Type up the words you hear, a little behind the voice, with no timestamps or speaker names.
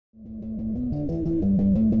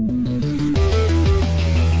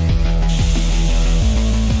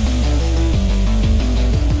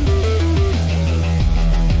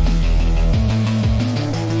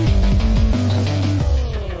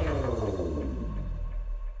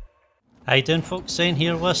How you doing, folks? Xaine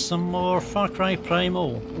here with some more Far Cry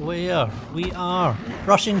Primal, where we are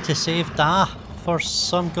rushing to save Da for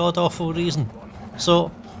some god-awful reason.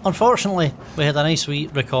 So, unfortunately, we had a nice wee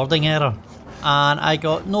recording error, and I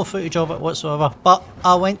got no footage of it whatsoever, but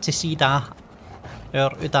I went to see Da,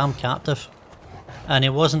 our Udam captive, and he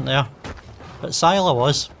wasn't there. But Sila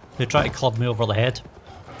was, who tried to club me over the head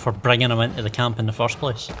for bringing him into the camp in the first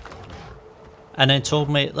place. And then told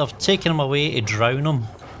me they've taken him away to drown him.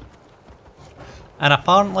 And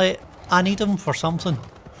apparently, I need him for something.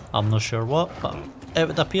 I'm not sure what, but it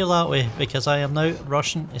would appear that way because I am now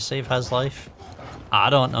rushing to save his life.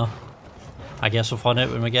 I don't know. I guess we'll find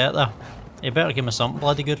out when we get there. You better give me something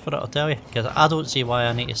bloody good for it, I'll tell you, because I don't see why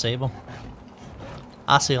I need to save him.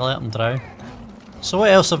 I say let him drown. So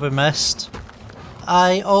what else have we missed?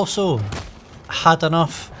 I also had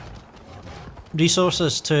enough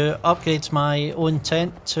resources to upgrade my own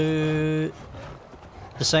tent to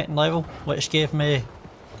the second level, which gave me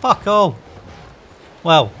fuck all.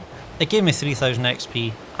 Well, it gave me 3000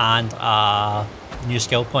 XP and a new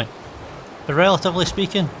skill point, but relatively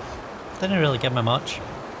speaking, didn't really give me much.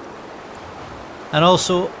 And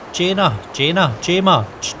also, Jamelia,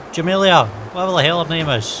 whatever the hell her name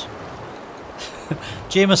is.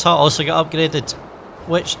 Jameis Hut also got upgraded,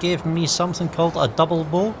 which gave me something called a double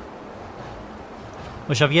bow,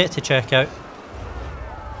 which I've yet to check out.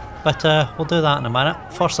 But we'll do that in a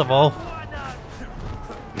minute. First of all,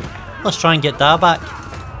 let's try and get Da back.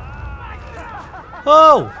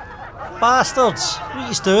 Oh! Bastards! What are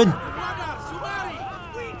you doing?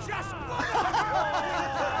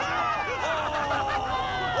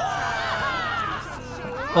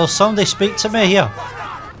 Will somebody speak to me here?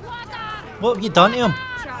 What have you done to him?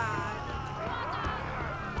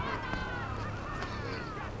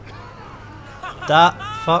 That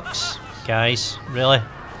fucks. Guys, really?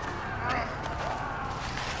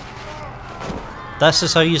 This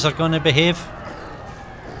is how yous are going to behave?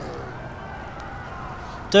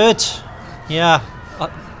 Dude! Yeah,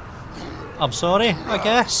 I'm sorry, I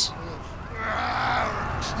guess.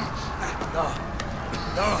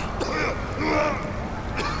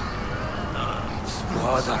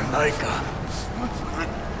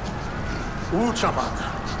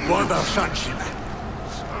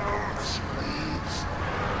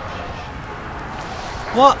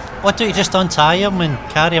 What? What, do you just untie him and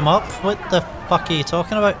carry him up? What the fuck are you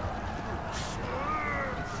talking about?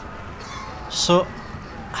 So,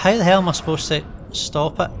 how the hell am I supposed to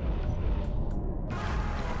stop it?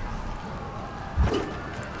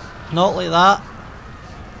 Not like that.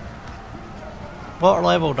 Water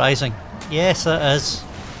level rising. Yes, it is.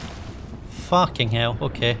 Fucking hell,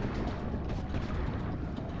 okay.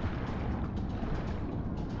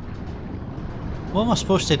 What am I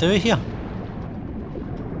supposed to do here?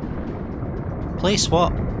 Place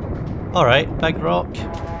what? Alright, big rock.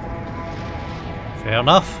 Fair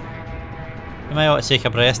enough. You might want to take a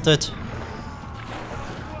breath, dude.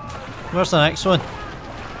 Where's the next one?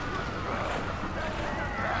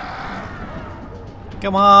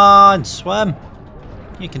 Come on, swim!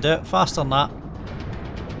 You can do it faster than that.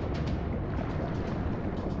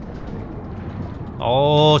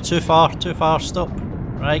 Oh, too far, stop.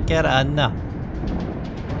 Right, get it in there.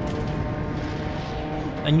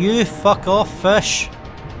 And you fuck off, fish.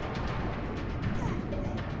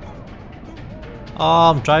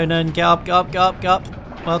 Oh, I'm drowning. Get up, get up, get up, get up.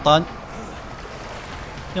 Well done.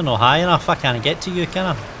 You're not high enough. I can't get to you,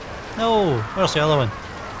 can I? No. Where's the other one?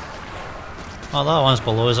 Oh, that one's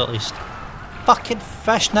below us at least. Fucking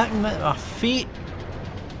fish nicking at my feet.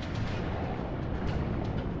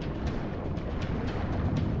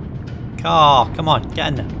 Oh, come on. Get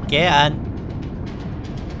in there. Get in.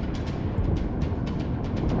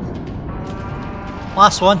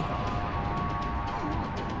 Last one.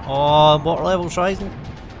 Oh, water level's rising.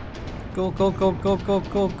 Go, go, go, go, go,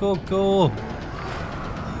 go, go, go.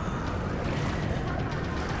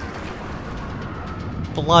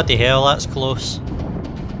 Bloody hell, that's close.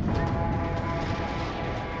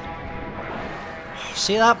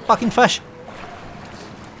 See that fucking fish?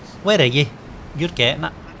 Where are you? You're getting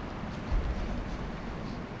it.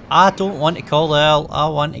 I don't want to call the owl. I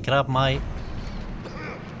want to grab my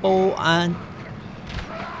bow and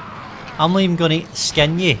I'm not even going to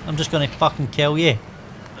skin you, I'm just going to fucking kill you.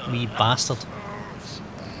 Wee bastard.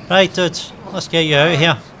 Right, dude, let's get you out of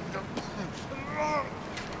here.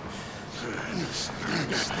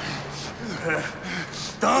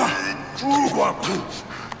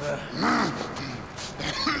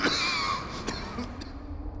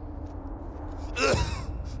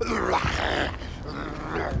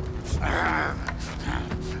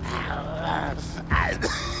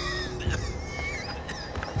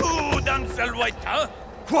 dan salwaita?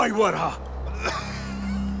 Why were her?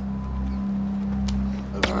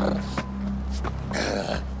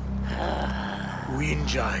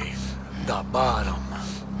 Winjai, da baram.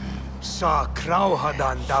 Sa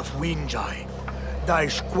krauhadan daf winjai, da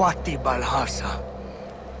ishkwati balhasa.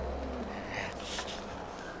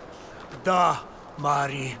 Da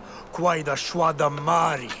mari, kwaida shwadam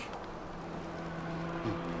mari.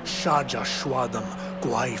 Shaja shwadam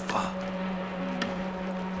gwaifa.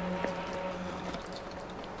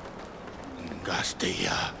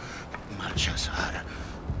 Gastia, Malchasar.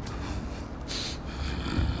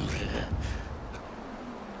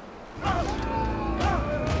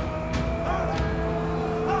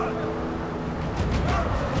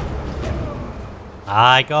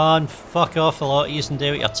 Aye, go on, fuck off a lot, you can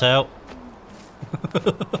do what you're told.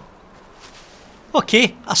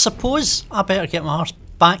 Okay, I suppose I better get my horse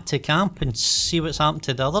back to camp and see what's happened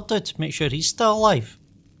to the other dude, make sure he's still alive.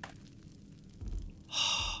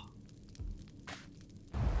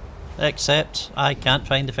 Except I can't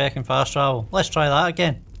find the fucking fast travel. Let's try that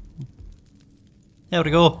again. There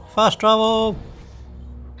we go, fast travel!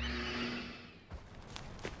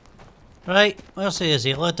 Right, where's the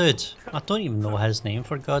Azela dude? I don't even know his name,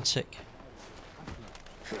 for God's sake.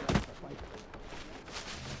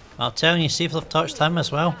 I'm telling you, see if they've touched him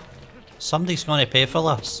as well. Somebody's going to pay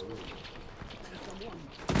for this.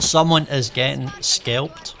 Someone is getting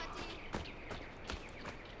scalped.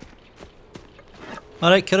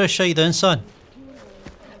 Alright, Kurush, how you doing, son?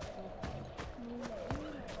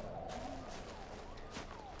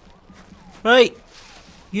 Right,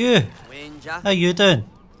 you. How you doing?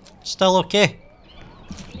 Still okay?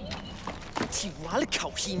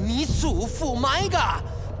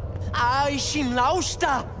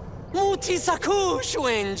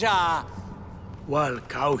 Wal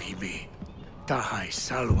kauhibi, tahai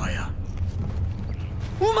salwaya.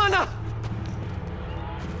 Umana!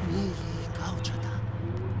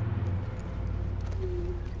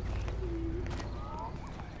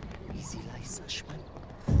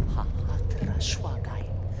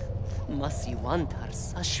 Masiwantar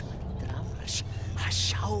Sashman Dravash,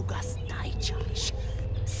 Hashaugas Daichash,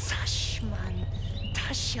 Sashman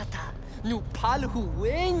Tashyata, Nupalhu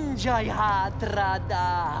Wenjaya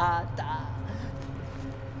Tradata.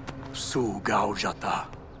 Su gaujata,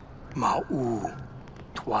 ma'u,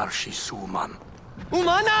 twarshi suman.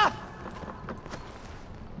 Umana!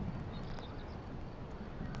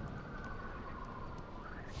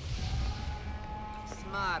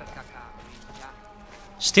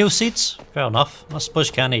 Steel seeds? Fair enough. I suppose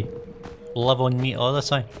you can't live on meat all the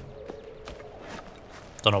time.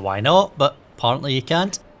 Don't know why not, but apparently you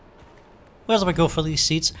can't. Where do we go for these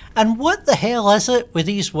seeds? And what the hell is it with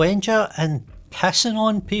these Wenja and pissing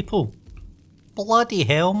on people? Bloody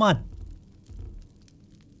hell, man.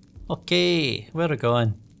 Okay, where are we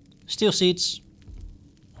going? Steel seeds.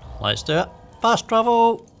 Let's do it. Fast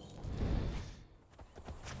travel.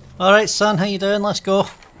 Alright son, how you doing? Let's go.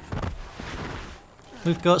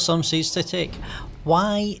 We've got some seeds to take.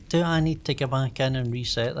 Why do I need to go back in and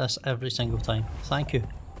reset this every single time? Thank you.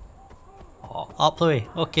 Oh, up the way.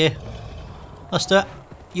 Okay. Let's do it.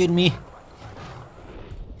 You and me.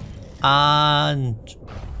 And...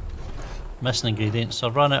 missing ingredients.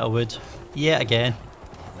 I've run out of wood. Yet again.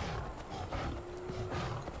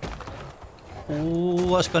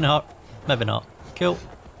 Oh, that's going to hurt. Maybe not. Cool.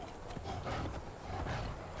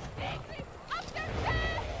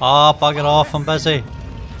 Ah, oh, bugger off, I'm busy.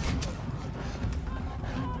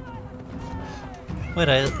 Where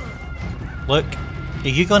is it? Look, are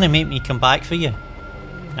you going to make me come back for you?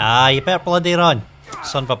 Ah, you better bloody run.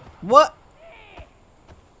 Son of a... What?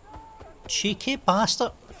 Cheeky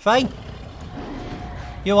bastard. Fine.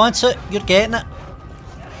 You want it? You're getting it.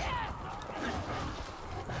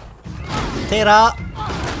 Take that.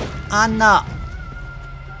 And that.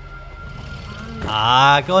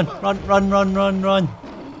 Ah, go on. Run, run, run, run, run.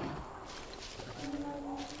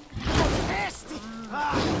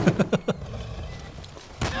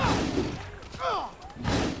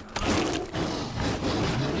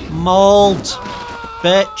 Mold,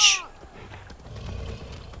 bitch.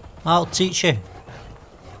 I'll teach you.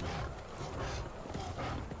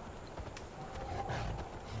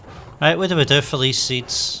 Right, what do we do for these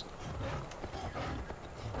seeds?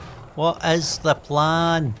 What is the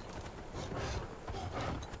plan?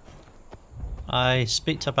 I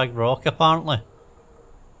speak to a big rock apparently.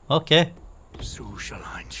 Okay.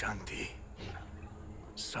 Sushalan Shanti.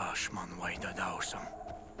 Sashman Waida Dawsam.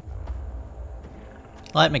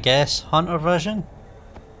 Let me guess, hunter vision?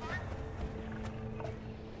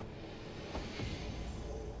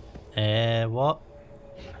 What?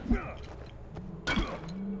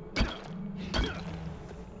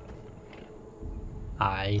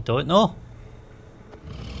 I don't know.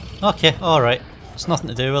 Okay, alright. It's nothing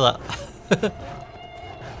to do with it.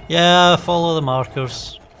 Yeah, follow the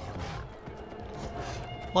markers.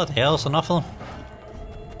 Bloody hell, there's enough of them.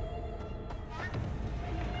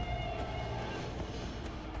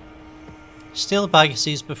 Steal the bag of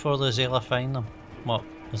seeds before the Xaine find them. What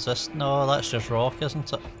is this? No, that's just rock,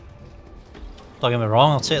 isn't it? Don't get me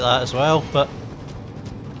wrong, I'll take that as well, but...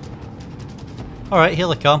 Alright, here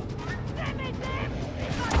they come.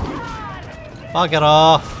 Bugger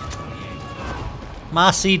off!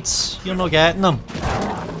 My seeds, you're not getting them.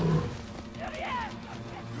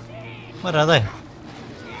 Where are they?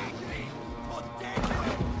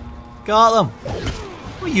 Got them!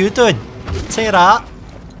 What are you doing? Take that!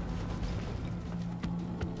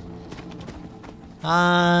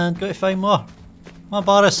 And got to find more. Come on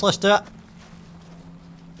Boris, let's do it.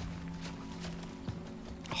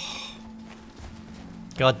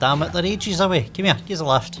 God damn it, they're ages away. Come here, give us a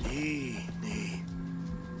lift.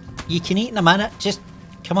 You can eat in a minute, just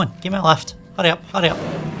come on, give me a lift. Hurry up, hurry up.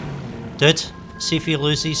 Dude, see if you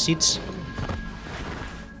lose these seeds.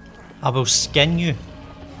 I will skin you.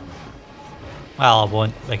 Well, I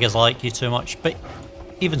won't because I like you too much, but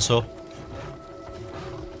even so.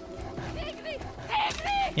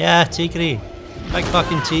 Yeah, Tigri. Big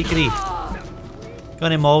fucking Tigri.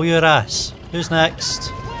 Gonna maul your ass. Who's next?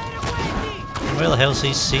 Where the hell's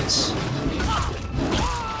these seeds?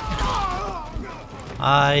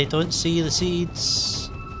 I don't see the seeds.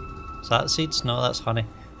 Is that seeds? No, that's honey.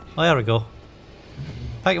 Oh, there we go.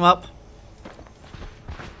 Pick them up.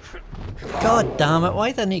 God damn it,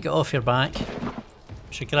 why didn't you get off your back?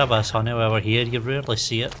 Should grab this honey while we're here, you rarely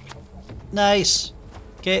see it. Nice!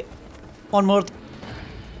 Okay, one more.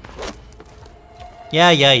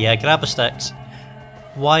 Yeah, grab the sticks.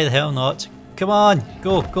 Why the hell not? Come on!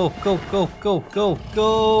 Go, go, go, go, go, go,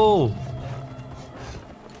 go!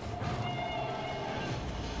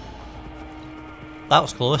 That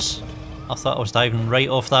was close. I thought I was diving right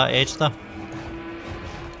off that edge there.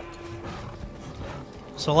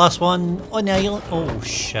 So last one on the island. Oh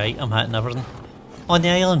shite, I'm hitting everything. On the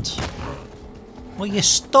island. Will you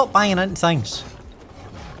stop banging into things?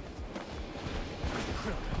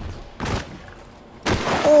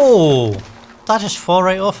 Oh! Did I just fall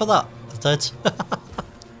right off of that? I did.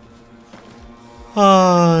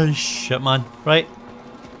 Oh shit man. Right.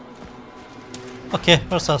 Okay,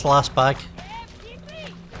 where's this last bag?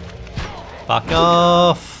 Back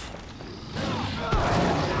off!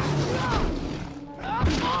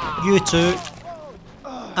 You two!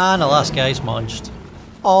 And the last guy's munched.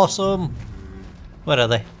 Awesome! Where are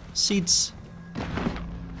they? Seeds.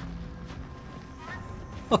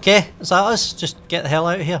 Okay, is that us? Just get the hell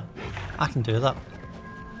out of here. I can do that.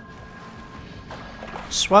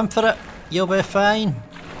 Swim for it, you'll be fine.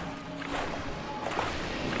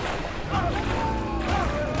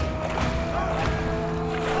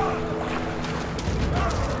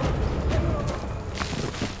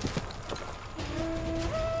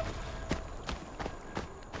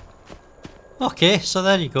 Okay, so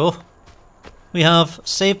there you go. We have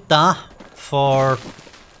saved Da for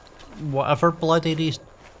whatever bloody reason.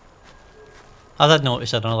 I did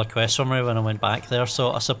notice another quest summary when I went back there,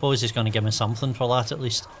 so I suppose he's going to give me something for that at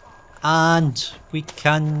least. And we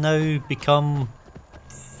can now become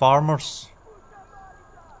farmers.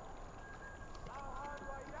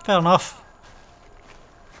 Fair enough.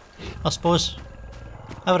 I suppose.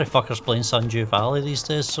 Every fucker's playing Sundew Valley these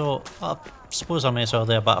days, so I suppose I may as well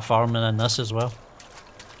do a bit of farming in this as well.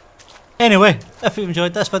 Anyway, if you've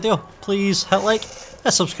enjoyed this video, please hit like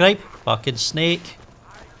and subscribe. Fucking snake.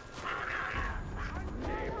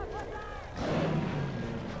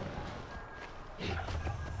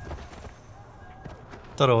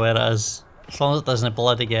 Don't know where it is, as long as it doesn't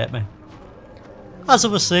bloody get me. As I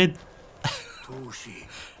was saying,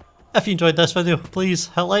 if you enjoyed this video, please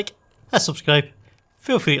hit like and subscribe.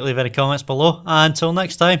 Feel free to leave any comments below, and until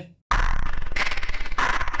next time,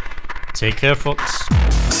 take care folks.